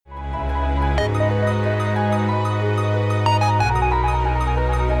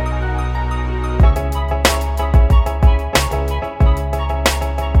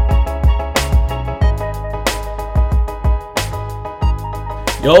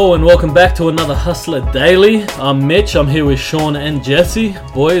Yo, and welcome back to another Hustler Daily. I'm Mitch, I'm here with Sean and Jesse.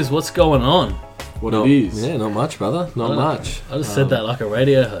 Boys, what's going on? It is. Yeah, not much, brother. Not much. I just said that like a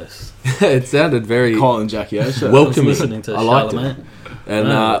radio host. It sounded very Colin Jackie O show. welcoming. Listening to I liked Charlemagne. it.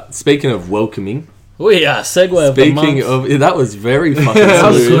 And speaking of welcoming, We are segue of the speaking month. of that was very fucking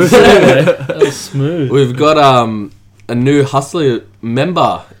That was smooth. smooth. Segue. That was smooth. We've got a new Hustler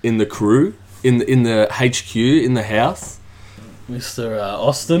member in the crew, in the HQ, in the house. Mr.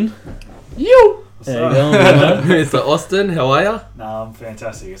 Austin. You, There you go, man. Mr. Austin. How are you? No, I'm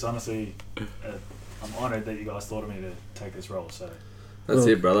fantastic. It's honestly, I'm honoured that you guys thought of me to take this role. So That's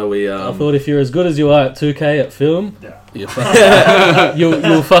it, brother. We I thought if you're as good as you are at 2K at film, yeah, you fucking,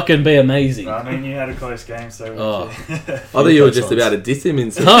 you'll fucking be amazing. I mean you had a close game, so Oh. I thought you were just about to diss him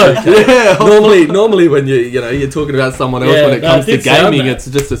in some No. normally when you're talking about someone else Yeah, when it no, comes I to did sound gaming, that. it's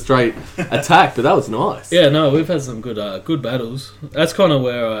just a straight attack. But that was nice. Yeah, no, we've had some good battles. That's kind of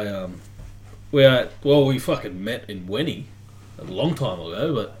where we fucking met in Wenny a long time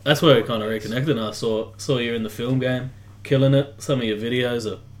ago, but that's where we kind of reconnected. And I saw you in the film game, killing it. Some of your videos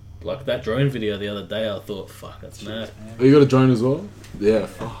are like that drone video the other day. I thought, fuck, that's mad. Oh, you got a drone as well? Yeah.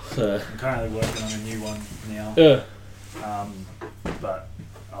 So I'm currently working on a new one now, yeah, but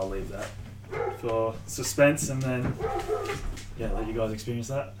I'll leave that for suspense and then let you guys experience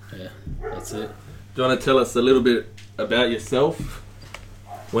that. that's it. Do you want to tell us a little bit about yourself?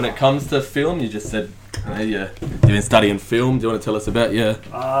 When it comes to film, you just said you've been studying film. Do you want to tell us about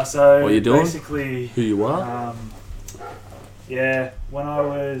So What you doing? basically, who you are? when I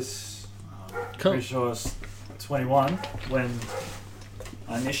was pretty sure I was 21 when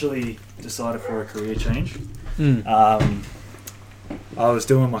I initially decided for a career change. I was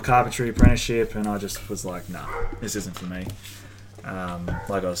doing my carpentry apprenticeship and I just was like, nah, this isn't for me.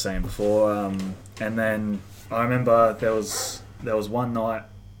 Like I was saying before. And then I remember there was one night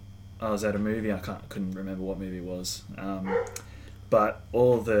I was at a movie. I couldn't remember what movie it was. But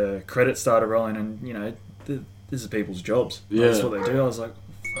all the credits started rolling and, you know, this is people's jobs. Yeah. That's what they do. I was like,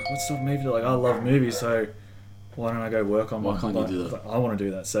 fuck, what's the movie? Like, I love movies, so why don't I go work on Why one? can't you do that? I want to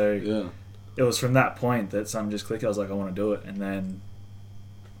do that. So Yeah. it was from that point that something just clicked. I was like, I want to do it. And then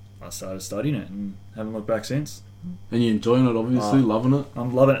I started studying it and haven't looked back since. And you're enjoying it, obviously, loving it.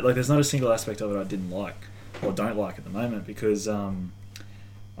 I'm loving it. Like, there's not a single aspect of it I didn't like or don't like at the moment because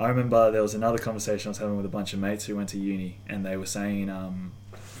I remember there was another conversation I was having with a bunch of mates who went to uni and they were saying, oh,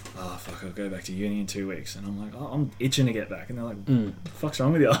 fuck, I'll go back to uni in 2 weeks. And I'm like, oh, I'm itching to get back. And they're like, what the fuck's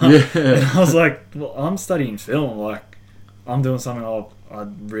wrong with you? Yeah. And I was like, well, I'm studying film. Like, I'm doing something I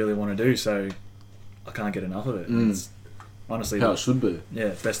really want to do, so I can't get enough of it. It's honestly How it should be.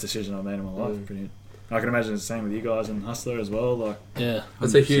 best decision I've made in my life. Pretty. I can imagine it's the same with you guys and Hustler as well. Like, Yeah,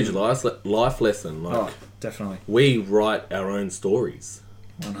 It's a huge life lesson. Like, oh, definitely, we write our own stories.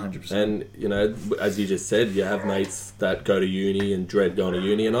 100%. And, you know, as you just said, you have mates that go to uni and dread going to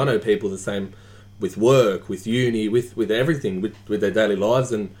uni. And I know people the same with work, with uni, with everything, with their daily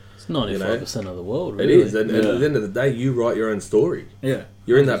lives. And it's 95% of the world. Really. it is. And at the end of the day, you write your own story. Yeah,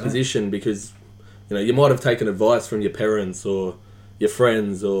 You're in that 100%. position because, you know, you might have taken advice from your parents or your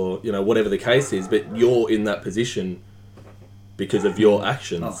friends or, you know, whatever the case is, but you're in that position because of your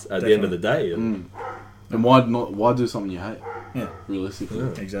actions at the end of the day. And And why do something you hate? Yeah, Realistically.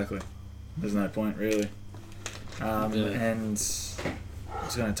 exactly. There's no point really. And I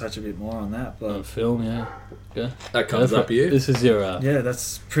was going to touch a bit more on that, On but film, yeah. that comes up you. This is your yeah,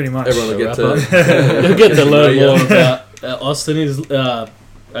 that's pretty much. Everyone will get to... You'll get to learn Yeah. more about Austin. Is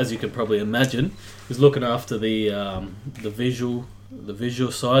as you can probably imagine, he's looking after the visual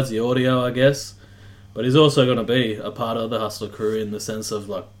sides, the audio, I guess. But he's also going to be a part of the Hustler crew in the sense of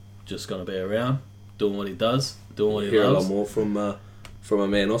like just going to be around, doing what he does, doing what he hear a lot loves. more from a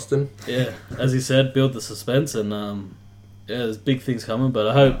man Austin. Yeah, as he said, build the suspense, and there's big things coming. But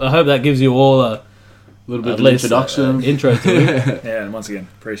I hope that gives you all a little bit at of an least introduction. intro to it. Yeah, and once again,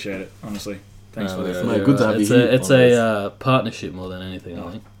 appreciate it. Honestly, thanks for that. Mate, good to have you here. It's a partnership more than anything,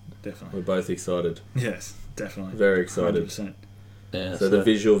 I think. Definitely. We're both excited. Yes, definitely. Very excited. 100%. Yeah, So the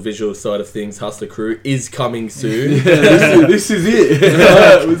visual side of things, Hustler Crew, is coming soon. This is it.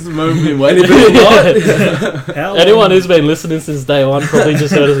 This is the moment we've been waiting for. How anyone long- who's been listening since day one probably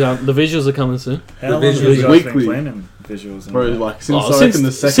just heard us going, the visuals are coming soon. How long visuals have you guys weekly. been planning visuals? And Bro, all that? like, since Oh, I reckon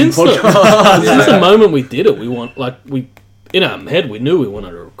the second since podcast. Since the moment we did it, we in our head, we knew we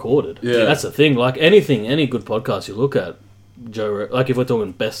wanted to record it. Yeah. That's the thing. Like any good podcast you look at, like if we're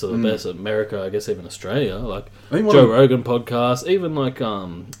talking best of the best, America, I guess even Australia, like I think Joe Rogan podcast, even like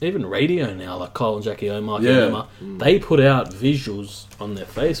even radio now, like Kyle and Jackie O, Mike and Emma, they put out visuals on their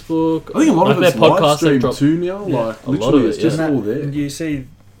Facebook. I think a lot like of it's their live they stream drop- too now. Yeah, Like a lot literally, of it's it, just yeah. all there. You see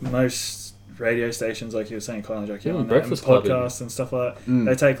most radio stations, like you were saying, Kyle and Jackie, Yeah, on Breakfast and Club, podcasts and stuff like that. Mm.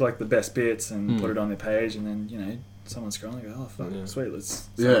 They take like the best bits and put it on their page, and then someone's scrolling and go, oh fuck, Yeah. sweet, let's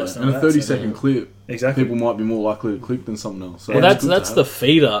Yeah, listen and to a that. 30-second clip, Exactly. people might be more likely to click than something else. So Well, it's that's good to the have.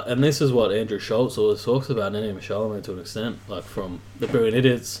 feeder, and this is what Andrew Schultz always talks about, and even Charlemagne to an extent, like from the Brilliant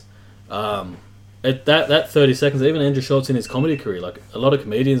Idiots. That 30 seconds, even Andrew Schultz in his comedy career, like a lot of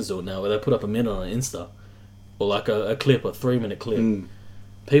comedians do it now, where they put up a minute on Insta, or like a clip, a 3-minute clip. Mm.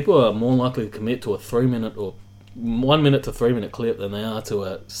 People are more likely to commit to a 3-minute or 1 minute to 3-minute clip than they are to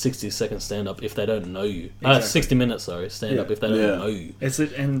a 60-second stand-up if they don't know you. Exactly. 60 minutes, sorry, stand-up Yeah. if they don't Yeah. know you.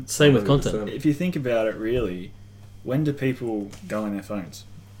 And Same with 100%. content. if you think about it, really, when do people go on their phones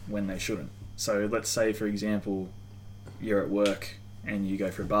when they shouldn't? So let's say, for example, you're at work and you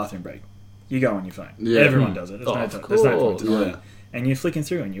go for a bathroom break. You go on your phone. Yeah. Everyone does it. There's, Oh, no, of there's no point course. denying Yeah. it. And you're flicking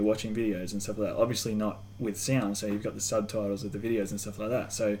through and you're watching videos and stuff like that. Obviously not with sound, so you've got the subtitles of the videos and stuff like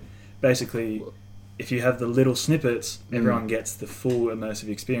that. So basically, if you have the little snippets, everyone gets the full immersive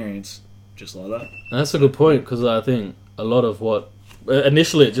experience just like that. And that's a good point, because I think a lot of what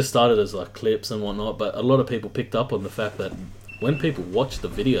initially it just started as like clips and whatnot, but a lot of people picked up on the fact that when people watch the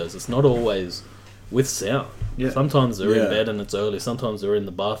videos, it's not always with sound. Yeah. Sometimes they're Yeah. in bed and it's early. Sometimes they're in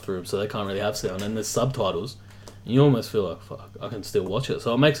the bathroom, so they can't really have sound. And there's subtitles, and you almost feel like, fuck, I can still watch it.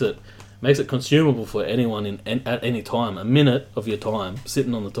 So it makes it consumable for anyone at any time. A minute of your time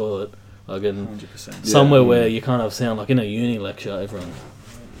sitting on the toilet, like in 100%. somewhere where you kind of sound like in a uni lecture. Everyone,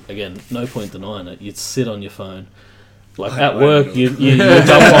 again, no point denying it. You'd sit on your phone. Like at work, you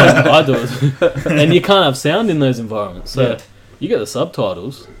jump on. I do it, and you can't have sound in those environments. So Yeah. you get the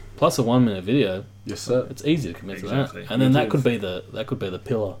subtitles plus a 1-minute video. Yes, sir. It's easy to commit Exactly. to that, and then You that do. could be the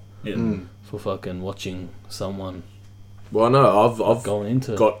pillar Yeah. Mm. for fucking watching someone Well, I know I've going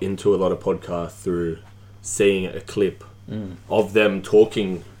into. got into a lot of podcasts through seeing a clip Mm. of them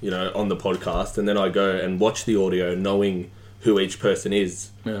talking, on the podcast, and then I go and watch the audio, knowing who each person is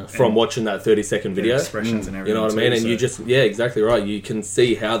Yeah. from watching that 30-second video. Expressions and You everything. know what I mean? too, And you so- just, yeah, exactly right. You can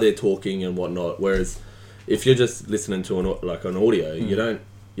see how they're talking and whatnot. Whereas if you're just listening to an audio, you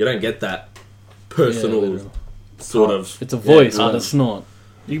don't get that personal literally. sort of. It's a voice, Yeah. but it's not.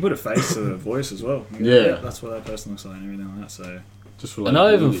 You can put a face to the voice as well. You go, Yeah. that's what that person looks like and everything like that. So Just And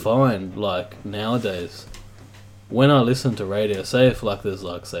I even relatability. find, like, nowadays, when I listen to radio, say if, like, there's,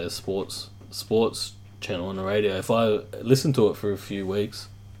 like, say, a sports channel on the radio, if I listen to it for a few weeks,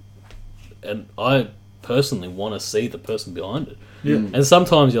 and I personally want to see the person behind it. yeah, And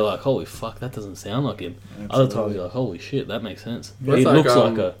sometimes you're like, holy fuck, that doesn't sound like him. Other Absolutely. times you're like, holy shit, that makes sense. Well, He it's like, looks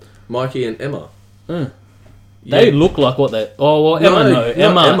like a... Mikey and Emma. They look like what they... Oh, well, No, Emma, not no.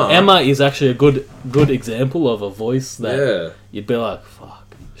 Emma. Emma is actually a good example of a voice that Yeah. you'd be like, fuck,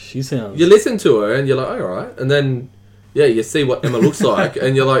 she sounds... You listen to her and you're like, all right. And then, you see what Emma looks like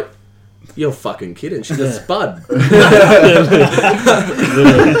and you're like, you're fucking kidding. She's a spud. But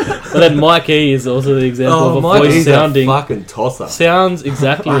then Mike E is also the example of a voice sounding... fucking tosser. Sounds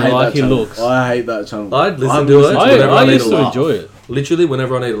exactly I hate like that he channel. looks. I hate that channel. I'd listen I've to listened it. I whenever I need used to to laugh. enjoy it. Literally,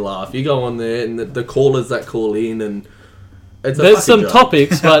 whenever I need to laugh, you go on there and the callers that call in and it's a There's fucking some joke.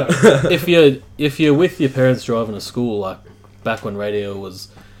 topics, but if you're with your parents driving to school, like back when radio was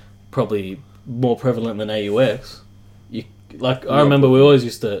probably more prevalent than AUX, I remember we always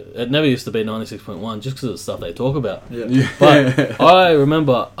used to. It never used to be 96.1 just because of the stuff they talk about. yeah. Yeah. But I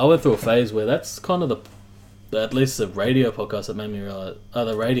remember I went through a phase where that's kind of at least the radio podcast that made me realize,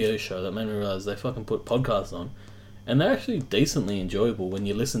 the radio show that made me realize they fucking put podcasts on, and they're actually decently enjoyable when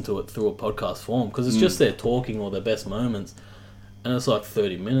you listen to it through a podcast form because it's just their talking or their best moments, and it's like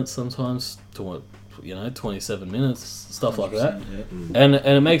 30 minutes sometimes to 27 minutes, stuff like that, 100%, yeah. and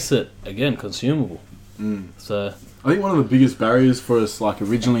it makes it again consumable. So I think one of the biggest barriers for us, like,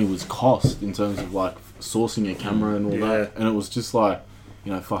 originally was cost in terms of, like, sourcing a camera and all Yeah. that. And it was just like,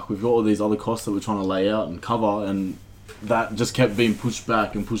 fuck, we've got all these other costs that we're trying to lay out and cover, and that just kept being pushed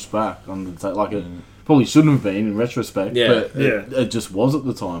back and pushed back. Like, it probably shouldn't have been in retrospect, Yeah. but Yeah. it just was at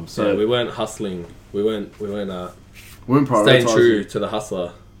the time. So Yeah, we weren't hustling. We weren't weren't staying prioritising. true to the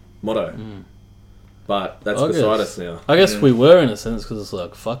hustler motto. But that's I beside guess. us now. I guess Yeah. we were in a sense because it's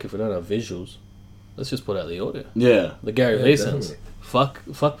like fuck if we don't have visuals, let's just put out the audio. Yeah, The Gary Yeah, Vee definitely. sense.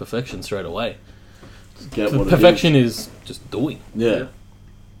 Fuck perfection straight away. get what Perfection is just doing. It is.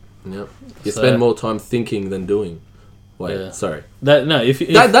 Yeah. Yep. You So- spend more time thinking than doing. Wait, Yeah. sorry. If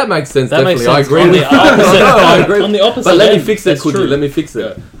That makes sense. that Definitely, makes I sense. agree. On with the opposite, No, I agree. on the opposite But let me end, fix it, that's could you? true. Let me fix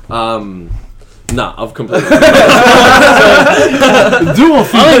it. Nah, I've completely. Do or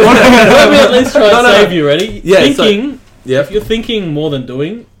Let me at least try No, to no. save you. Ready? Yeah, so- Thinking. Yeah. If you're thinking more than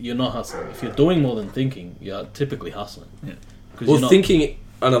doing, you're not hustling. If you're doing more than thinking, you're typically hustling. Yeah. 'Cause Well, you're not- thinking.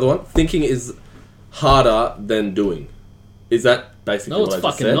 Another one. Thinking is harder than doing. Is that basically No, what it's I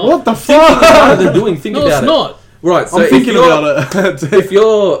just fucking said? not. What the Thinking is fuck? harder than doing. Think No, about it's it. not. Right. So I'm if thinking you're, about it. if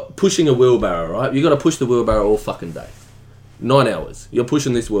you're pushing a wheelbarrow, right, you got to push the wheelbarrow all fucking day. 9 hours. You're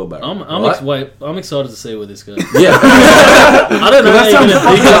pushing this wheelbarrow. right? I'm excited to see where this goes. Yeah. I don't know how That you're sounds gonna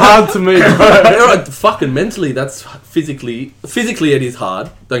fucking think. hard to me, bro. Alright, fucking mentally, that's physically it is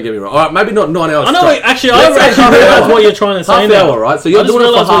hard. Don't get me wrong. All right, maybe not 9 hours. I know. straight. Actually, Let's say I half realize hour. what you're trying to say Half now. hour, right? So I you're just doing it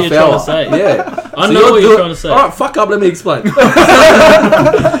for realised what half you're hour. trying to say. Yeah. I So know you're what you're doing- trying to say. All right, fuck up. Let me explain.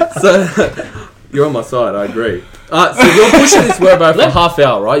 So you're on my side. I agree. So you're pushing this wheelbarrow for half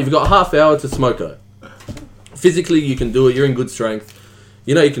hour, right? You've got half hour to smoke it. Physically, you can do it. You're in good strength.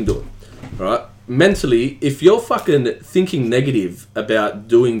 You know you can do it. All right. Mentally, if you're fucking thinking negative about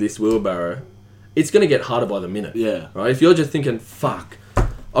doing this wheelbarrow, it's gonna get harder by the minute. Yeah. Right. If you're just thinking, "Fuck,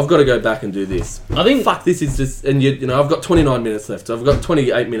 I've got to go back and do this." I think Fuck, this is just, and you know, I've got 29 minutes left. I've got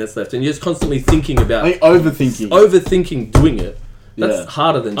 28 minutes left, and you're just constantly thinking about, I think overthinking. overthinking doing it. That's Yeah.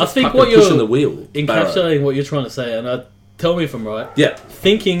 harder than I just think fucking what you're pushing the wheel. barrow. encapsulating what you're trying to say, and tell me if I'm right. Yeah.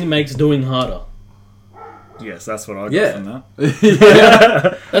 Thinking makes doing harder. Yes, that's what I got Yeah. from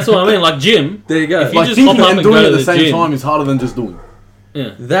that. That's what I mean. Like gym. There you go. If you Like just thinking hop up and and doing go it to at the the same gym. time is harder than just doing.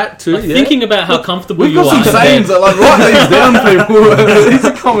 Yeah. That too. Like yeah. thinking about how comfortable We've you got are. some in sayings bed. that like write these down, people. These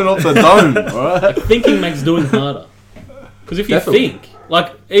are coming off the dome, alright? Thinking makes doing harder. Because if you Definitely. think,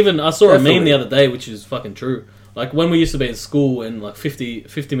 like, even I saw a meme Definitely. the other day, which is fucking true. Like when we used to be in school and like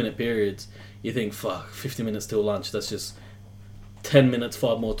 50-minute periods, you think, fuck, 50 minutes till lunch. That's just 10 minutes,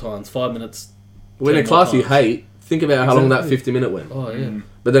 5 more times, 5 minutes. When in 10 a more class you times. hate, think about how long that Exactly. 50-minute went. Oh yeah.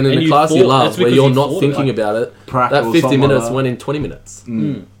 But then in And a you class you thought- love, that's where because you're you not thought thinking about about it, Prac that or 50 something minutes like that. went in 20 minutes.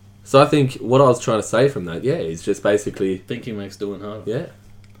 Mm. So I think what I was trying to say from that, is just basically, Thinking makes doing harder. yeah,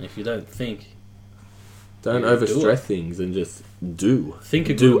 And if you don't think, don't Yeah, do overstress it. things and just do. think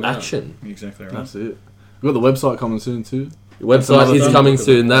a good Do amount. action. You're exactly right. That's it. We've got the website coming soon too. The website another is thing. coming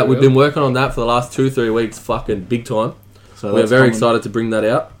soon. That we've Real. been working on that for the last 2-3 weeks, fucking big time. So We're that's very coming. excited to bring that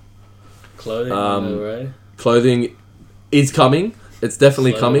out. Clothing, right? Clothing is coming. It's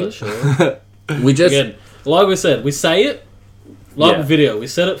definitely Slowly coming. but surely. We just Again, like we said, we say it. Like Yeah. video, we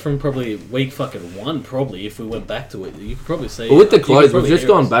said it from probably week fucking 1. Probably if we went back to it, you could probably see. But with the you could clothes, we've probably just hear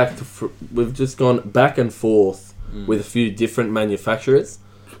gone us. back to we've just gone back and forth with a few different manufacturers.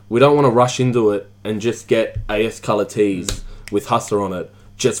 We don't want to rush into it and just get AS Color tees with Hustler on it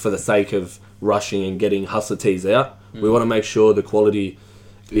just for the sake of rushing and getting Hustler tees out. We want to make sure the quality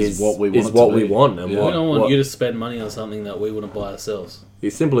is what we want it to we be. want, and Yeah. We don't want what- you to spend money on something that we wouldn't buy ourselves.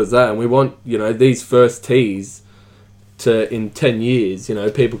 It's simple as that, and we want these first tees to in 10 years,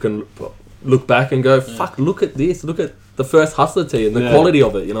 people can look back and go, "Fuck, look at this! Look at the first Hustler tee and the Yeah. quality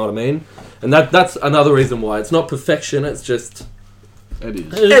of it." You know what I mean? And that's another reason why it's not perfection. It's just It is.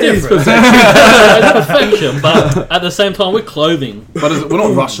 It's It is different. It's perfection, but at the same time, with clothing, But we're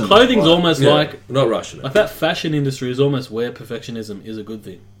not rushing. clothing's Like, almost yeah, like we're not rushing it. that fashion industry is almost where perfectionism is a good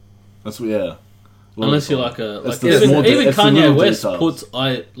thing. That's yeah. Unless you're like a It's like the small even it's the Kanye little West details. puts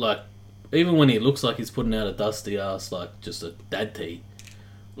even when he looks like he's putting out a dusty ass like just a dad tee,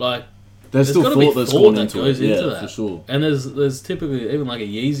 like There's still gotta be thought that's thought gone that into goes it. into Yeah, that. for sure. and there's typically even like a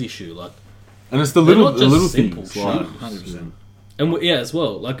Yeezy shoe like And it's the They're little not just little simple things. Like, 100%. and yeah as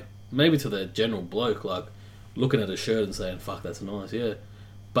well like maybe to the general bloke like looking at a shirt and saying fuck that's nice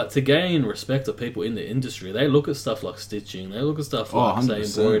but to gain respect of people in the industry they look at stuff like stitching they look at stuff like say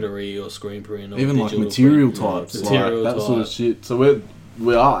 100%. embroidery or screen print or even like digital material print. types, Material like that sort of type. shit. So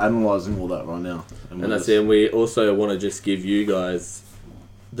we are analysing all that right now. And that's it. And we also want to just give you guys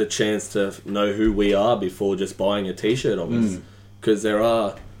the chance to know who we are before just buying a T-shirt of us, because there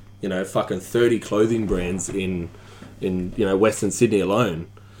are, fucking 30 clothing brands in Western Sydney alone.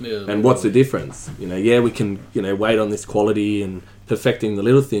 Yeah, And what's the difference? We can wait on this quality and perfecting the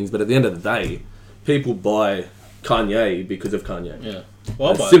little things, but at the end of the day, people buy Kanye because of Kanye. yeah well,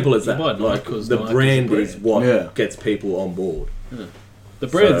 I As buy- simple as you that. buy Nike Like 'cause the Nike's a brand brand. is what Yeah. gets people on board. The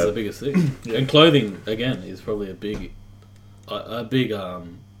brand's So- the biggest thing, and clothing again is probably a big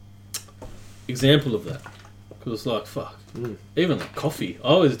example of that. Because like fuck, even like coffee. I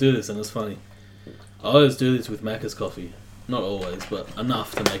always do this, and it's funny. I always do this with Macca's coffee. Not always, but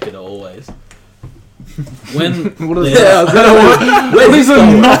enough to make it always. When What is Yeah, that? What is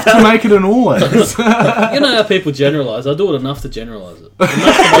enough to make it an always? you know how people generalize, I do it enough to generalize it. Enough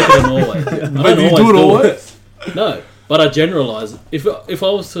to make it an always. I But don't you do it always. always? No, but I generalize it. If I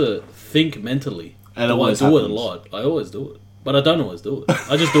was to think mentally, And do I always do it a happens. lot? I always do it, but I don't always do it.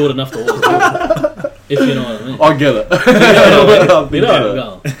 I just do it enough to always do it. If you know what I mean. I get it. You know what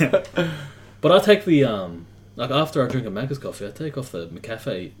I'm going. But I take the like after I drink a Macca's coffee, I take off the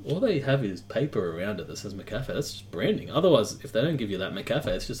McCafe. All they have is paper around it that says McCafe. That's just branding. Otherwise, if they don't give you that McCafe,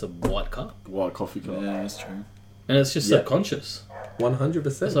 it's just a white cup, White coffee cup. Yeah, that's true. and it's just Yeah. subconscious. 100%.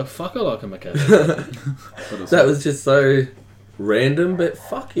 It's like fuck, I like a McCafe. That was just so random, but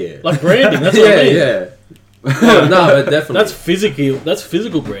fuck yeah. Like branding. That's what I mean. yeah. Oh, no, but definitely. That's physical. That's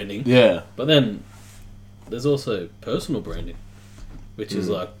physical branding. Yeah. But then there's also personal branding, which is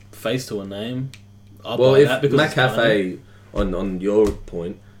like face to a name. I'll well, buy if that because it's funny. McCafe, on your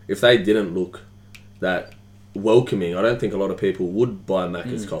point, if they didn't look that welcoming, I don't think a lot of people would buy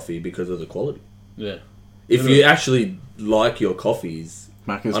Macca's coffee because of the quality. Yeah. If you actually like your coffees,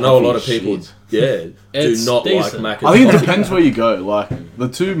 Macca's I know a coffee lot of is people, shit. do It's not decent. like Macca's I think it coffee. depends where you go. Like the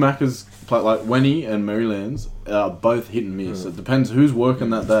two Macca's, like Wenny and Maryland's, are both hit and miss. It depends who's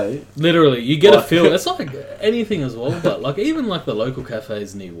working that day. Literally, you get a Like- feel. It's like anything as well, but like even like the local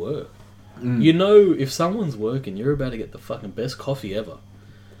cafes need work. You know, if someone's working, you're about to get the fucking best coffee ever.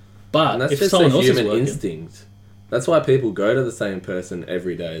 But And that's if just someone a else is human working, instinct. That's why people go to the same person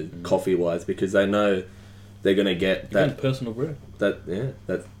every day, coffee-wise, because they know they're going to get again, that personal brand.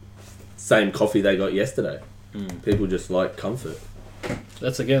 that same coffee they got yesterday. People just like comfort.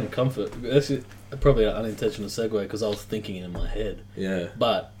 That's again comfort. That's probably an unintentional segue because I was thinking it in my head. Yeah.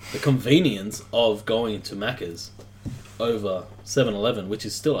 But the convenience of going to Macca's over 7-Eleven, which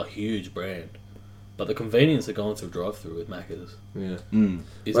is still a huge brand, but the convenience of going through drive-through with Macca's Yeah.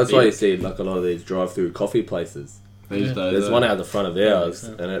 is That's why you big. see like a lot of these drive-through coffee places. These Yeah. days. There's one out the front of ours,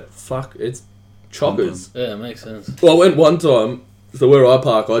 sense. and it's chockers. Yeah, it makes sense. Well, I went one time, so where I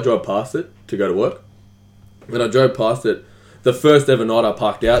park, I drove past it to go to work. When I drove past it, the first ever night I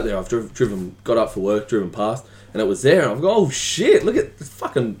parked out there, I've driven, got up for work, driven past, and it was there, and I've gone, oh shit, look at this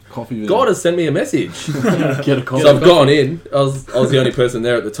fucking... Coffee. God has sent me a message. Get a coffee. So I've gone in, I was the only person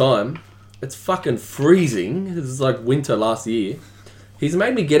there at the time. It's fucking freezing. It was like winter last year. He's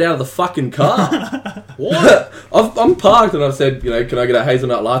made me get out of the fucking car. What? I'm parked and I've said, can I get a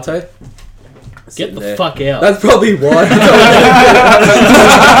hazelnut latte? Get Sitting the there. fuck out. That's probably why.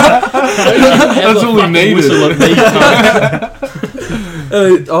 That's all we needed.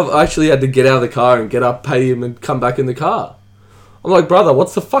 I've actually had to get out of the car and get up, pay him, and come back in the car. I'm like, brother,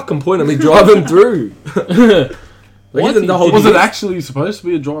 what's the fucking point of me driving through? Like, What? isn't the whole Was thing- it actually supposed to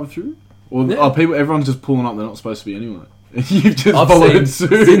be a drive-through? Or Yeah. are people? Everyone's just pulling up. They're not supposed to be anyway. You've just I've followed seen,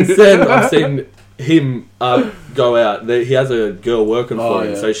 suit. since then, I've seen him go out. He has a girl working Oh, for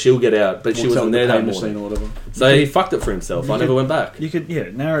him, yeah. so she'll get out, but she Walks out wasn't with there the that pay machine morning. or whatever. So he fucked it for himself. I never went back. You could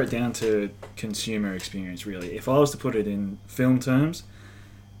narrow it down to consumer experience really. If I was to put it in film terms,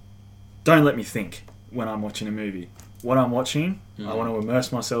 don't let me think when I'm watching a movie. What I'm watching, I want to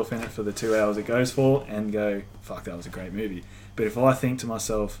immerse myself in it for the 2 hours it goes for and go, fuck, that was a great movie. But if I think to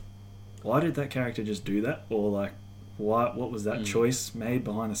myself, why did that character just do that? Or like, what was that choice made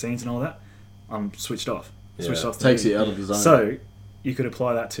behind the scenes and all that? I'm switched off. Switched Yeah. off the Takes movie. you out of the zone. So, you could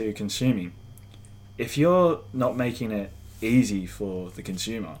apply that to consuming. If you're not making it easy for the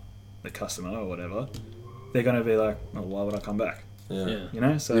consumer, the customer or whatever, they're going to be like, oh, why would I come back? Yeah. Yeah. You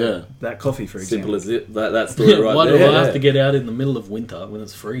know? So, Yeah. that coffee, for Simple example. as it. That story right Why there. do I yeah. have to get out in the middle of winter when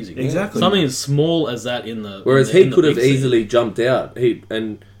it's freezing? Exactly. Something as small as that in the. Whereas in the, he could have big city. easily jumped out. He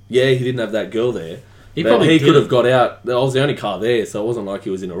didn't have that girl there. He But probably he could did. have got out. I was the only car there, so it wasn't like he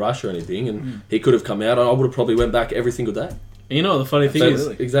was in a rush or anything. And he could have come out. I would have probably went back every single day. And you know the funny thing So is,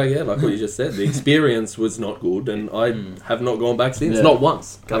 exactly, yeah, like what you just said. The experience was not good, and I have not gone back since. Yeah. Not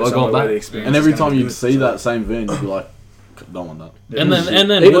once Go have I somewhere gone where the back. experience And is every gonna time be you'd good. see that same van, you'd be like, don't want that. and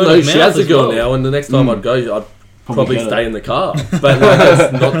then Even word though of she mouth has a as girl well. now, and the next time I'd go, I'd probably get stay it. in the car. But like,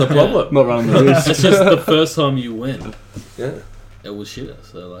 that's not the problem. Not running the risk. It's just the first time you went, Yeah. it was shit.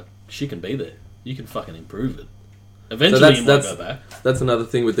 So like, she can be there. You can fucking improve it. Eventually, you might that's- go back. That's another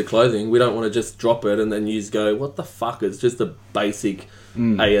thing with the clothing. We don't want to just drop it and then you just go, what the fuck? It's just a basic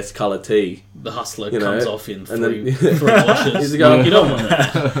AS colour tee. The hustler You know, comes off in and then- three washes. He's going, You don't want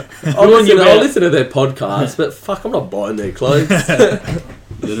that. I'll listen to their podcast, but fuck, I'm not buying their clothes.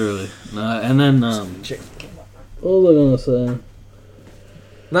 Literally. No, and then what was I gonna say?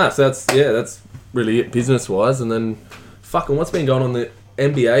 Nah, so that's really it business wise. And then fucking what's been going on in the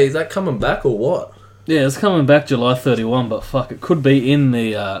NBA? Is that coming back or what? Yeah, it's coming back July 31, but fuck, it could be in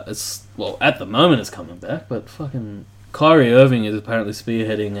the. At the moment it's coming back, but fucking Kyrie Irving is apparently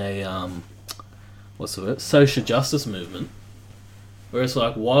spearheading a what's the word? Social justice movement, where it's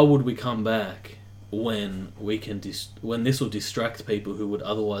like, why would we come back when we can when this will distract people who would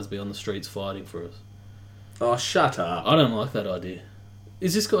otherwise be on the streets fighting for us? Oh, shut up. I don't like that idea.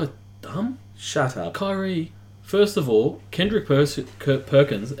 Is this guy dumb? Shut up. Kyrie. First of all, Kendrick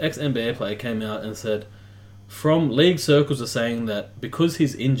Perkins, ex-NBA player, came out and said, from league circles are saying that because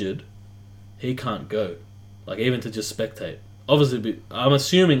he's injured, he can't go. Like, even to just spectate. Obviously, I'm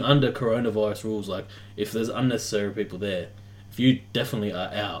assuming under coronavirus rules, like, if there's unnecessary people there, if you definitely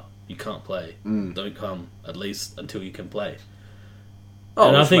are out, you can't play. Don't come, at least, until you can play. Oh,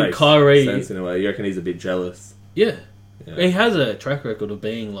 and I which think makes Kyrie... sense in a way. You reckon he's a bit jealous? Yeah. Yeah. He has a track record of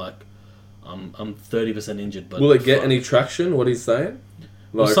being like, I'm 30% injured, but... Will it get any traction, what he's saying?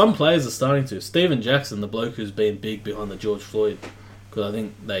 Well, some players are starting to. Steven Jackson, the bloke who's been big behind the George Floyd, because I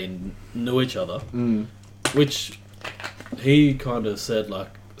think they knew each other, which he kind of said, like,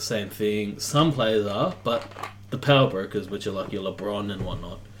 same thing. Some players are, but the power brokers, which are like your LeBron and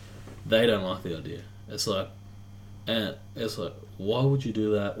whatnot, they don't like the idea. It's like, why would you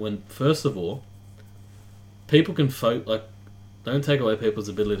do that when, first of all, people can don't take away people's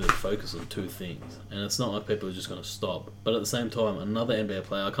ability to focus on two things. And it's not like people are just going to stop. But at the same time, another NBA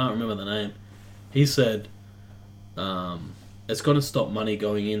player, I can't remember the name, he said, it's going to stop money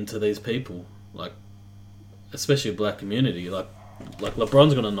going into these people, like, especially a black community. Like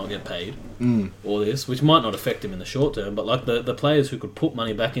LeBron's going to not get paid, all this, which might not affect him in the short term, but like the players who could put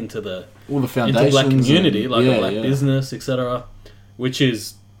money back into all the foundations, into black community, like a black yeah. business, etc., which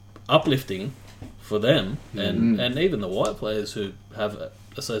is uplifting for them, and even the white players who have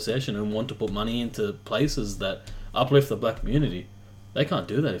association and want to put money into places that uplift the black community, they can't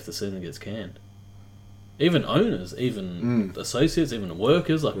do that if the season gets canned. Even owners, even associates, even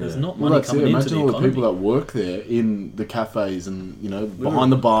workers, like there's not money coming into the economy. Imagine all the economy. people that work there in the cafes and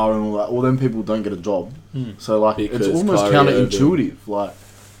behind the bar and all that. All them people don't get a job, so like Because it's almost Kyrie counterintuitive. Like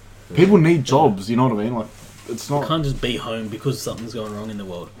people need jobs, you know what I mean? Like it's not. You can't just be home because something's going wrong in the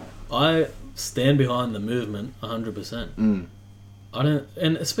world. I stand behind the movement 100%. I don't,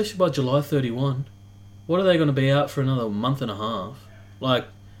 and especially by July 31, what are they going to be out for another month and a half? Like,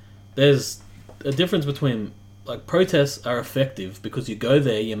 there's a difference between, like, protests are effective because you go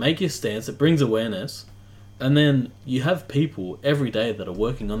there, you make your stance, it brings awareness, and then you have people every day that are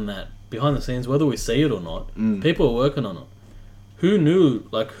working on that behind the scenes, whether we see it or not. People are working on it. Who knew,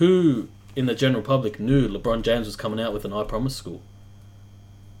 like, who in the general public knew LeBron James was coming out with an I Promise school?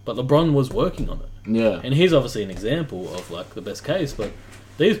 But LeBron was working on it. Yeah. And he's obviously an example of, like, the best case, but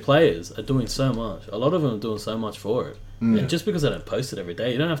these players are doing so much. A lot of them are doing so much for it. And just because they don't post it every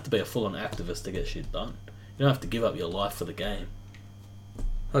day, you don't have to be a full-on activist to get shit done. You don't have to give up your life for the game.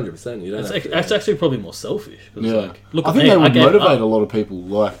 100%. You don't have to, It's actually probably more selfish. 'Cause Yeah. like, look I at think me, they would gave motivate up. a lot of people.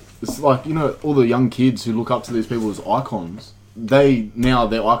 Like it's like all the young kids who look up to these people as icons. Their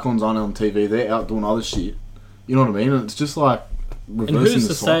icons aren't on TV. They're out doing other shit. You know what I mean? And it's just like reversing And who's the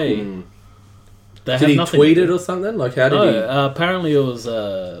to cycle. say they Did have he nothing tweet to it do? or something? Like, how did No, he... apparently it was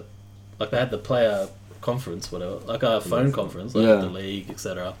like they had the player conference, whatever, like a phone conference, like Yeah. the league,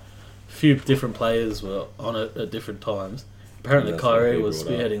 etc. A few different players were on it at different times. Apparently, That's what Kyrie he was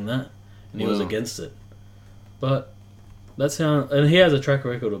brought up. spearheading that, and he was Wow. against it. But that's how, and he has a track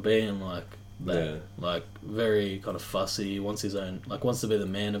record of being like that, Yeah. like very kind of fussy. Wants to be the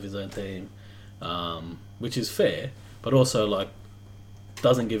man of his own team, which is fair, but also like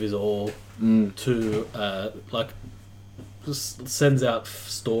doesn't give his all to like just sends out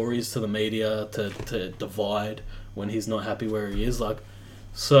stories to the media to divide when he's not happy where he is. Like,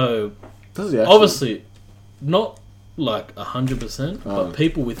 so Does he actually? obviously not like 100%, Oh. but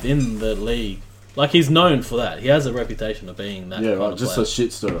people within the league, like he's known for that. He has a reputation of being that Yeah, kind right. of Just player. a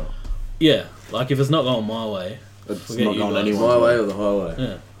shit stirrer. Yeah, like if it's not going my way, It's forget not you going guys. anywhere. My way or the highway?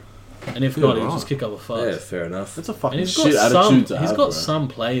 yeah. And if Yeah, not, he'll right. just kick up a fuss. Yeah, fair enough. It's a And fucking he's shit got attitude to he's have, got bro. some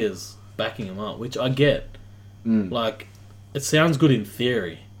players backing him up, which I get. Like, it sounds good in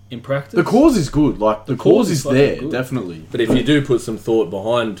theory. In practice, The cause is good. Like the cause cause is is fucking there, good. definitely. But if you do put some thought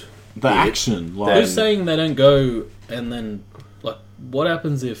behind... The action, like who's saying they don't go and then, like, what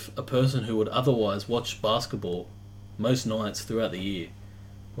happens if a person who would otherwise watch basketball most nights throughout the year,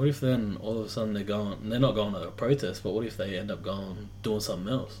 what if then all of a sudden they're not going to a protest, but what if they end up doing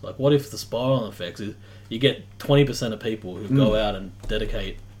something else? Like, what if the spiral effects is you get 20% of people who go out and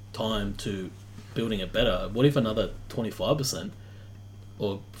dedicate time to building it better? What if another 25%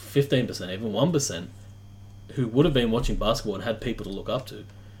 or 15%, even 1%, who would have been watching basketball and had people to look up to,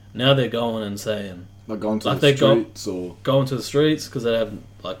 Now they're going and saying, Like going to Like the they go- streets or going to the streets because they have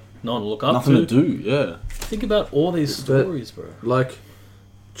like no one to look up nothing to. to do. Yeah. Think about all these But- stories, bro. Like,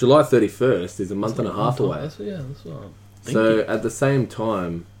 July 31st is a month and a half away. That's what I'm thinking. So at the same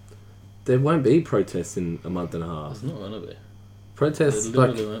time, there won't be protests in a month and a half. It's not going to be. Protests, It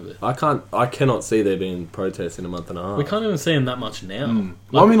like, literally won't be. I cannot see there being protests in a month and a half. We can't even see them that much now.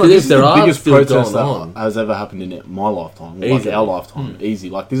 Well, I mean, Because this is there the are biggest still protest going that on. has ever happened in my lifetime. Like Easily. our lifetime. Easy.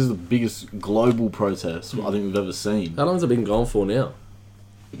 Like, this is the biggest global protest I think we've ever seen. How long's it been going for now?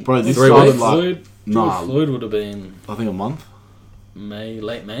 Bro, this 3 started weeks? like, Floyd, nah. George Floyd would have been I think a month.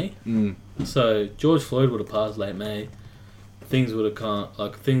 late May. Mm. So George Floyd would have passed late May. Things would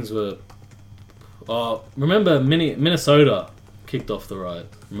have things were. Oh, remember Minnesota kicked off the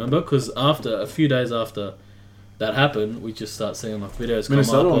riot. Remember, because after a few days after that happened, we just start seeing like videos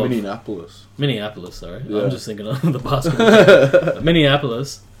Minnesota come up or of Minneapolis? Minneapolis. Sorry, Yeah. I'm just thinking of the basketball.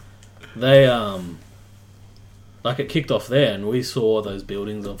 Minneapolis, they like it kicked off there, and we saw those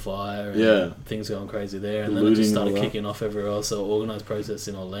buildings on fire, and Yeah. things going crazy there, and then it Looting just and started all that. kicking off everywhere else. So organised protests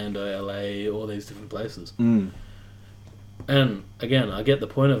in Orlando, LA, all these different places. Mm. And again, I get the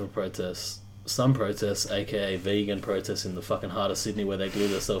point of a protest. Some protests, aka vegan protests in the fucking heart of Sydney, where they glue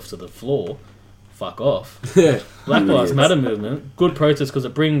themselves to the floor. Fuck off. Yeah. Black Lives Idiots. Matter movement, good protest because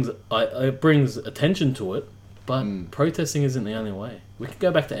it brings attention to it. But protesting isn't the only way. We could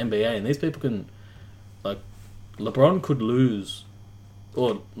go back to NBA, and these people can, like, LeBron could lose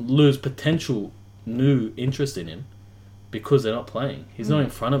potential new interest in him because they're not playing. He's not in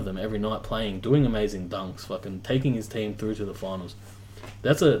front of them every night playing, doing amazing dunks, fucking taking his team through to the finals.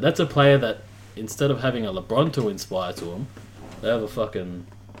 That's a player that instead of having a LeBron to inspire to him, they have a fucking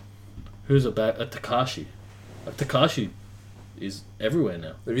a Tekashi. Like Tekashi is everywhere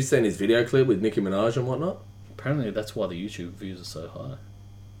now. Have you seen his video clip with Nicki Minaj and whatnot? Apparently, that's why the YouTube views are so high.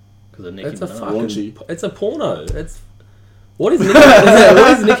 Because of Nicki It's a Minaj. fucking. It's a porno. What is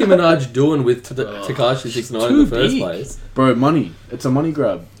Nicki Minaj doing with Tekashi 6ix9ine in the first big. place? Bro, money. It's a money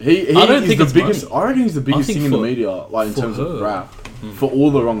grab. He I don't is think the it's biggest. money. I reckon he's the biggest think thing in the for- media, like in for terms her. of rap, for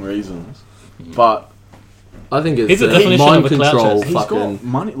all the wrong reasons. But I think it's He's a definition mind of a clout control. chaser. he's Fucking. got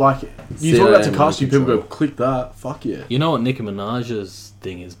money. Like you talk about CIA Tekashi, people control. go click that. Fuck yeah. You know what Nicki Minaj's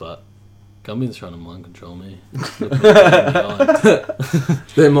thing is, but Gumbin's trying to mind control me.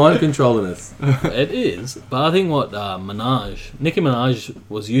 They're mind controlling us. It is, but I think what Nicki Minaj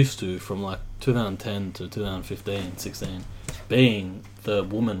was used to from like 2010 to 2015, 16, being the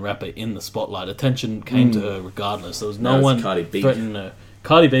woman rapper in the spotlight. Attention came to her regardless. There was Now no it's one Cardi B. threatening her.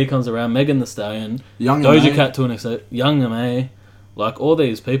 Cardi B comes around, Megan Thee Stallion, Young Doja M.A. Cat to an extent, Young M.A. Like all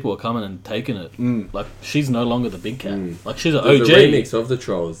these people are coming and taking it. Like she's no longer the big cat. Like she's an There's OG. a remix of the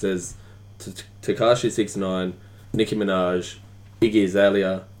Trolls. There's Tekashi 6ix9ine, Nicki Minaj, Iggy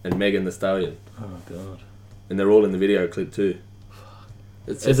Azalea, and Megan Thee Stallion, Oh god. and they're all in the video clip too.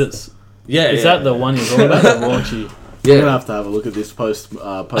 It's Is just- it? Yeah. Is yeah, that the one you're talking about? The raunchy. I'm gonna Yeah. have to have a look at this post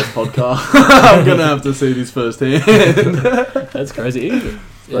podcast. I'm gonna have to see this firsthand. That's crazy. That's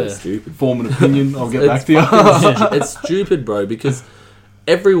Yeah. stupid. Form an opinion. I'll get It's back to you. fucking- it's stupid, bro, because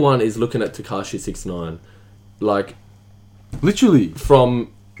everyone is looking at Tekashi 6ix9ine, like Literally. from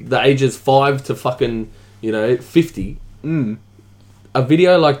the ages 5 to fucking 50. Mm. A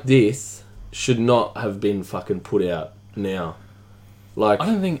video like this should not have been fucking put out now. Like, I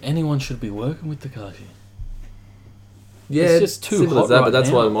don't think anyone should be working with Tekashi. yeah, it's just too simple hot as that. right But that's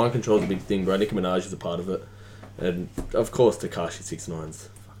now. why mind control is a big thing, bro. Nicki Minaj is a part of it, and of course Tekashi 6ix9ine's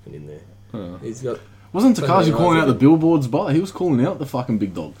fucking in there. Oh. He's got Wasn't Tekashi Fucking calling out the amazing. billboards, but he was calling out the fucking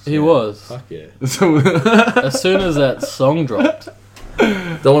big dogs. He was. fuck yeah. So, As soon as that song dropped,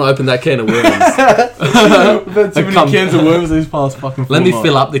 Don't want to open that can of worms. we've had too many Come- cans of worms these past fucking 4 Let me nights.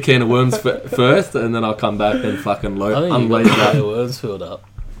 fill up the can of worms first, and then I'll come back and fucking I think you unload got that. your words filled up.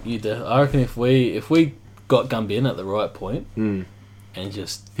 I reckon if we got Gumbin at the right point Mm. and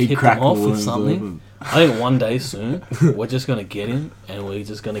just He'd hit crack him off the with worms something, open. I think one day soon we're just gonna get him and we're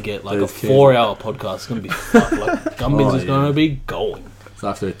just gonna get like Those a kids. 4-hour podcast. It's gonna be fucked. Like Gumbin's Oh, just yeah. gonna be going. It's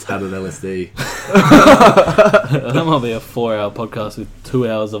after a tad of LSD. That might be a 4-hour podcast with 2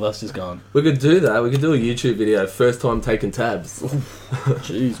 hours of us just going. We could do that. We could do a YouTube video. First time taking tabs.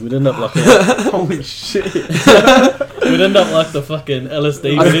 Jeez, we'd end up like a, Holy shit. we'd end up like the fucking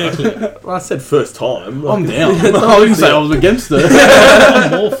LSD video clip. Well, I said first time. I'm down. I didn't say I was against it.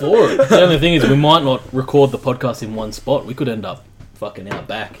 I'm all for it. The only thing is, we might not record the podcast in one spot. We could end up fucking out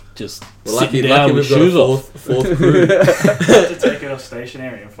back, just We're sitting lucky down we've with got a shoes off. fourth crew. to take it off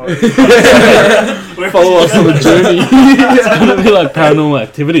stationary and follow Follow us on the journey. It's gonna be like Paranormal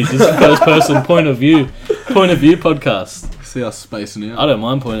Activity, just first person point of view podcast. See us spacing I out. don't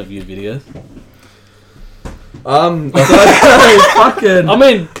mind point of view videos. Fucking. I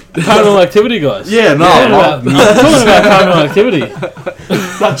mean, Paranormal Activity, guys. Yeah, no, Talking I about, love, talking about Paranormal Activity.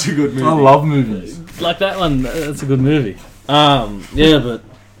 Such a good movie. I love movies. Like that one, that's a good movie. Yeah, but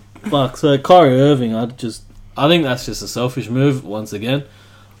fuck. So Kyrie Irving, I think that's just a selfish move. Once again,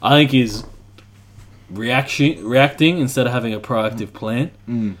 I think he's reacting instead of having a proactive plan.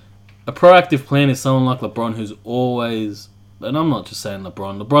 Mm. A proactive plan is someone like LeBron who's always, and I'm not just saying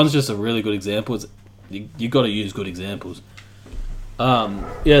LeBron. LeBron's just a really good example. You got to use good examples.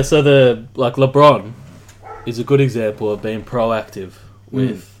 Yeah, so LeBron is a good example of being proactive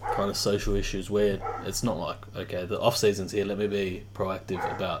with kind of social issues where it's not like, okay, the off season's here, let me be proactive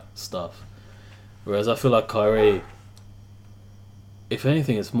about stuff. Whereas I feel like Kyrie, if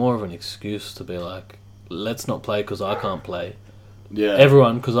anything, it's more of an excuse to be like, let's not play because I can't play. Yeah.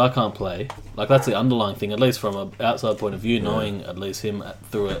 Everyone, because I can't play. Like, that's the underlying thing, at least from an outside point of view, knowing at least him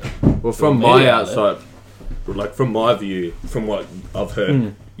through it. Well, from media my outlet. outside, like from my view, from what I've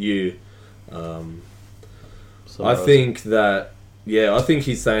heard, So I think that, I think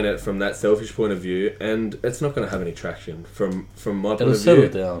he's saying it from that selfish point of view, and it's not going to have any traction from my point it'll of settle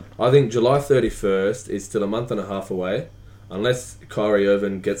view. down. I think July 31st is still a month and a half away, unless Kyrie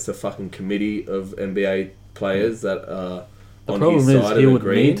Irving gets the fucking committee of NBA players that are The on problem his is side he and would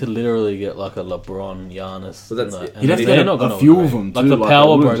agreeing. need to literally get like a LeBron, Giannis. Well, that's and it. that, He'd have to they're get not a gonna few agree. of them like too, the like, power it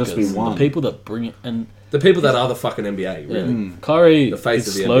wouldn't brokers, just be one. the people that bring it, and The people that are the fucking NBA, really. yeah, Kyrie The face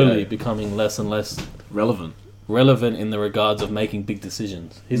is of the slowly NBA. becoming less and less Relevant. relevant in the regards of making big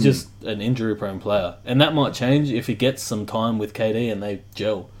decisions. He's just an injury-prone player, and that might change if he gets some time with KD and they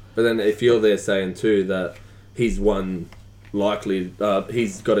gel. But then if you're there saying too that he's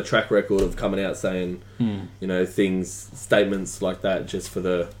he's got a track record of coming out saying, statements like that just for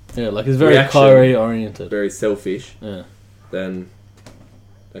the Yeah, like he's very Reaction. Kyrie-oriented. very selfish, Yeah, then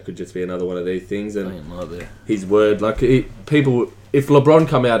that could just be another one of these things. I And think it might be. his word, like people, if LeBron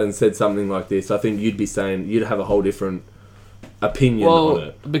come out and said something like this, I think you'd have a whole different opinion on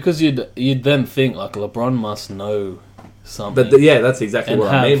it. Because you'd then think like LeBron must know something. But that's exactly and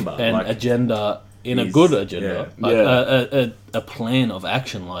what have I mean by an like, agenda in a he's- good agenda, yeah. like a plan of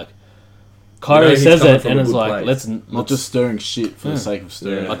action. Like You Kyrie know he's says coming it, from and a it's good like place. Not just stirring shit for Yeah. the sake of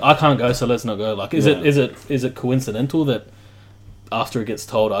stirring. Yeah. like I can't go, so let's not go. Like is Yeah. it coincidental that after it gets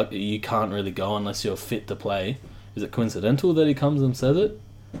told you can't really go unless you're fit to play? Is it coincidental that he comes and says it?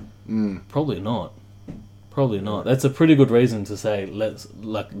 Probably not. Probably not. That's a pretty good reason to say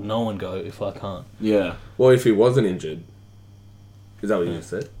no one go if I can't. Yeah. well, if he wasn't injured, is that what you just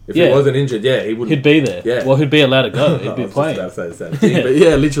said? If Yeah. he wasn't injured, he wouldn't. He'd be there. Yeah. Well, he'd be allowed to go. He'd I be was just playing. about to say the same thing, but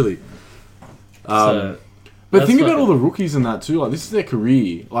yeah, literally. So, But That's think about fucking- all the rookies in that too. Like, this is their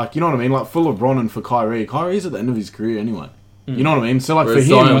career. Like, you know what I mean? Like, for LeBron and for Kyrie. Kyrie's at the end of his career anyway. You know what I mean? So, like, Whereas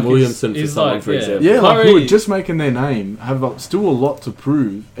for him... Zion like, Williamson, for he's someone, like, for yeah. example. yeah, like, who Kyrie- are just making their name, have like, still a lot to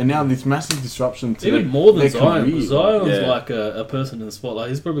prove, and now this massive disruption to even more than their Zion. career. Zion's Yeah. like a person in the spotlight.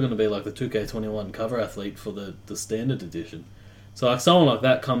 He's probably going to be like the 2K21 cover athlete for the standard edition. So like someone like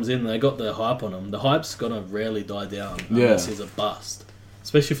that comes in, they got the hype on him. The hype's going to rarely die down unless he's a bust.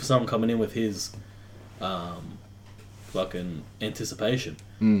 Especially for someone coming in with his fucking anticipation.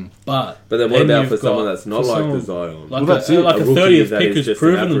 But then what about you've for someone got- that's not for like someone- the Zion? Like Well, that's a, it. like a rookie 30th that pick is who's just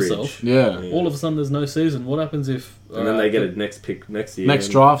proven average. himself. Yeah. All of a sudden, there's no season. What happens if? And then they get a next pick next year. Next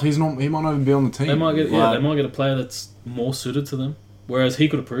and- draft, he might not even be on the team. They might get Like, they might get a player that's more suited to them. Whereas he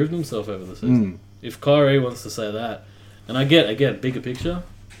could have proved himself over the Mm. season. If Kyrie wants to say that, and I get again bigger picture,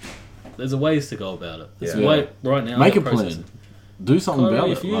 there's a ways to go about it. There's Yeah. a way right now. Make the a plan. process. do something Kyrie, about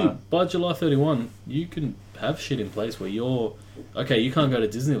if it. you Like, by July 31, you can have shit in place where you're okay. You can't go to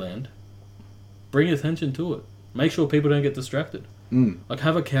Disneyland. Bring attention to it. Make sure people don't get distracted. Like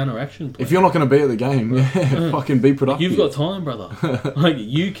have a counteraction plan. if you're not going to be at the game, fucking be productive. You've got time, brother. Like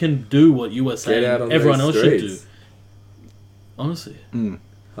you can do what you were saying. Get out on Everyone those else should do. streets. Honestly,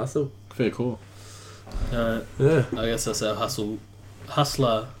 Hustle. Fair call. Yeah. I guess that's our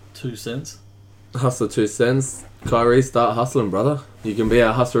hustler 2 cents. Hustler 2 cents. Kyrie, start hustling, brother. You can be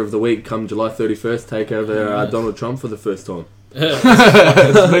our hustler of the week come July 31st. Take over Yes. Donald Trump for the first time.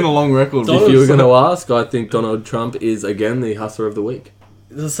 It's been a long record. Donald- If you were going to ask, I think Donald Trump is again the hustler of the week.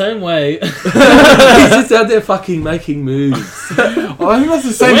 The same way. He's just out there fucking making moves. I think that's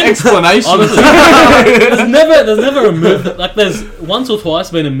the same When- explanation. Honestly, there's never a move like there's once or twice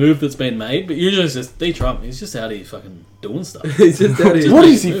been a move that's been made, but usually it's just D Trump. He's just out here fucking doing stuff. He's just out here. What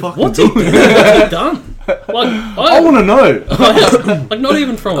is he fucking What's he doing? doing? What's he done? Like I want to know. like not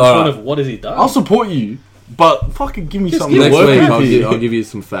even from a All point right. of what has he done. I'll support you, but fucking give me something Next to work week, with I'll here. give you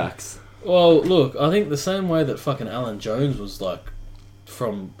some facts. Well, look, I think the same way that fucking Alan Jones was like,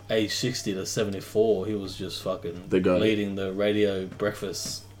 from age 60 to 74, he was just fucking The goat. leading the radio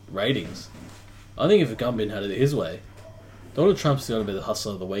breakfast ratings. I think if Gumby had it his way, Donald Trump's going to be the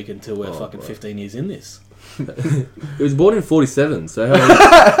hustler of the week until we're fucking bro. 15 years in this. He was born in 47, so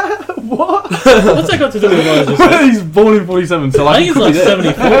how What? What's that got to do with what I just said? He's born in 47, so I like think he he's could like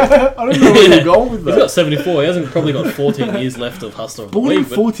be there. 74. I don't know where Yeah. you're going with He's that. got 74. He hasn't probably got 14 years left of hustler of the Born in week,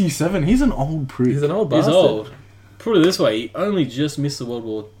 but 47. He's an old prick. he's an old he's bastard. old. Put it this way, he only just missed the World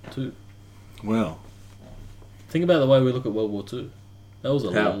War II. Wow. Think about the way we look at World War II. That was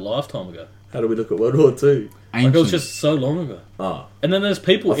a How? lifetime ago. How do we look at World War II? Like, it was Ancient. just so long ago. Ah, And then there's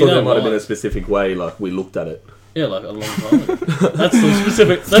people I in thought there our might have been a lives. specific way, like we looked at it. Yeah, like a long time ago. That's the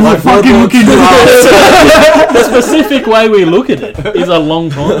specific. That's I the fucking look in your eyes. the specific way we look at it is a long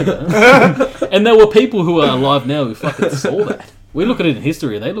time ago. And there were people who are alive now who fucking saw that. We look at it in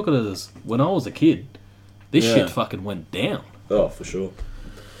history. They look at it as when I was a kid. This Yeah. shit fucking went down. Oh, for sure.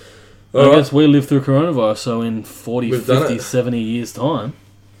 I All right. guess we lived through coronavirus, so in 40, We've done 50, it. 70 years' time,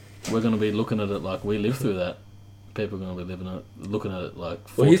 we're going to be looking at it like we lived through that. People are going to be looking at it like.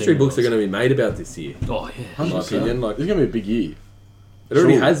 Well, history books are 14-year-olds. going to be made about this year. Oh yeah, In my 100%. opinion, like It's gonna be a big year. it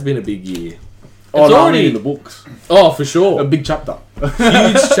already Sure. has been a big year. Oh, no, I already- mean in the books. Oh, for A sure. big chapter. Huge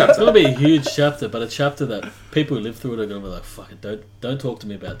It's chapter. going to be a huge chapter, but a chapter that people who live through it are going to be like, "Fuck it, don't talk to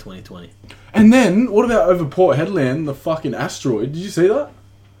me about 2020." And then, what about over Port Headland, the fucking asteroid? Did you see that?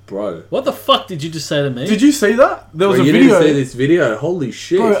 Bro. What the fuck did you just say to me? Did you see that? There was Bro, a you video. need to see this video. Holy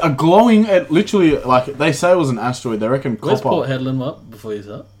shit. Bro, a glowing, literally, like, they say it was an asteroid. They reckon Where's copper. Port Headland up before you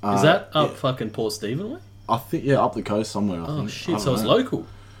start? Is Uh, that up yeah. fucking Port Stephen way? I think, yeah, up the coast somewhere, I Oh think. I shit! don't So it's know. local,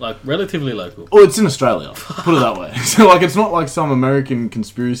 like relatively local. Oh, it's in Australia. Put it that way. So, like, it's not like some American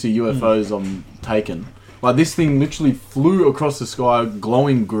conspiracy UFOs I'm taking. Like, this thing literally flew across the sky,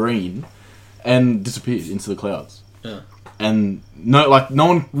 glowing green, and disappeared into the clouds. Yeah. And no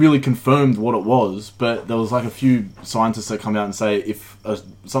one really confirmed what it was, but there was like a few scientists that come out and say if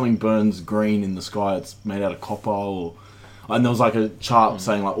something burns green in the sky, it's made out of copper, and there was like a chart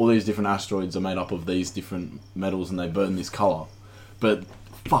saying like all these different asteroids are made up of these different metals and they burn this color. But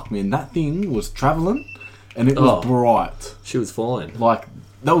fuck man, that thing was traveling, and it was Oh. bright, She was fine. like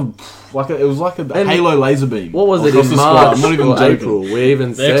that was like it was like a And halo laser beam. What was it across in the sky. March I'm not even or joking. April? We even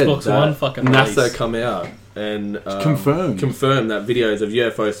The said Xbox that One fucking NASA release. come out and Confirmed that videos of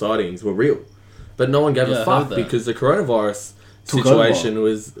UFO sightings were real, but no one gave Yeah, I a fuck heard that. because the coronavirus Took situation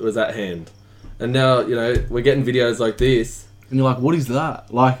was at hand, and now we're getting videos like this. And you're like, what is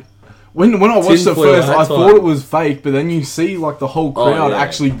that? Like, when I watched it Tinfoil first, hat I time. thought it was fake, but then you see, like, the whole Oh, crowd yeah.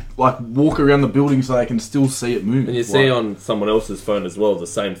 actually, like, walk around the building so they can still see it move. And you see Like, on someone else's phone as well the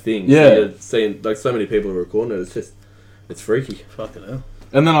same thing. Yeah. So you're seeing like so many people are recording it. It's freaky. Fucking hell.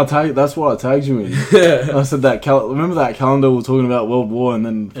 and then that's what I tagged you in. I said that, remember that calendar we were talking about World War, and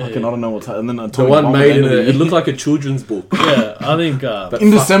then fucking, yeah. I don't know what's and then I The told one Mum at made the end in of the it year. looked like a children's book. Yeah, I think. But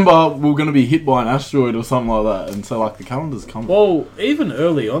In fuck. December, we're going to be hit by an asteroid or something like that, and so, like, the calendar's coming. Well, even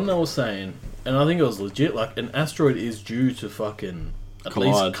early on, they were saying, and I think it was legit. Like an asteroid is due to fucking at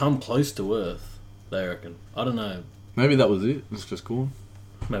Collide. least come close to Earth. They reckon. I don't know. Maybe that was it. It's just cool.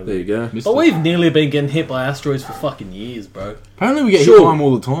 Maybe. There you go. Missed But it. we've nearly been getting hit by asteroids for fucking years, bro. Apparently we get Sure. hit by them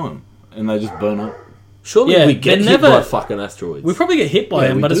all the time, and they just burn up. Surely Yeah, we get they're hit never- by fucking asteroids. We probably get hit by Yeah,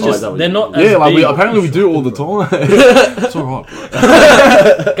 them, we but it's do. just Oh, that was- they're not. Yeah, as like, big. apparently we do it all the time. It's alright.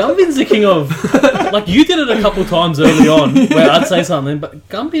 Gumbin's the king of. Like you did it a couple times early on, where I'd say something, but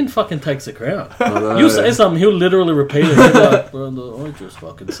Gumbin fucking takes the crown. know. You'll say something, he'll literally repeat it. He'll be like, "Bro, I just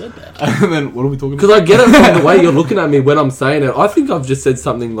fucking said that." And then, what are we talking about? Because I get it from the way you're looking at me when I'm saying it. I think I've just said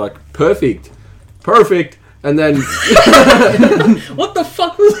something like perfect, and then What the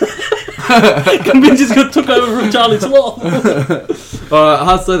fuck was that? Gumbin just took over from Charlie Sloth.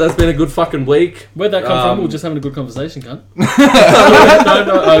 Hustler. That's been a good fucking week. Where'd that come from? Um, We were just having a good conversation, cunt.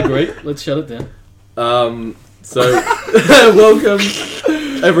 No, I agree. Let's shut it down. So welcome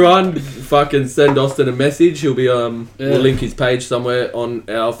everyone. Fucking send Austin a message. He'll be we'll link his page somewhere on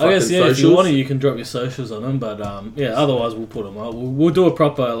our fucking I guess, yeah, socials. if you want to, you can drop your socials on them, but yeah, otherwise we'll put them up. We'll do a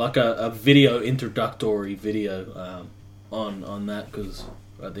proper, like a video, introductory video on that, because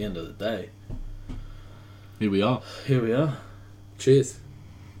at the end of the day, Here we are. here we are. Cheers.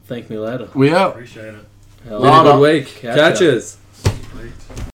 Thank me later. We out. Appreciate it. Hell Been a yeah. good week. Catch ya. Catches.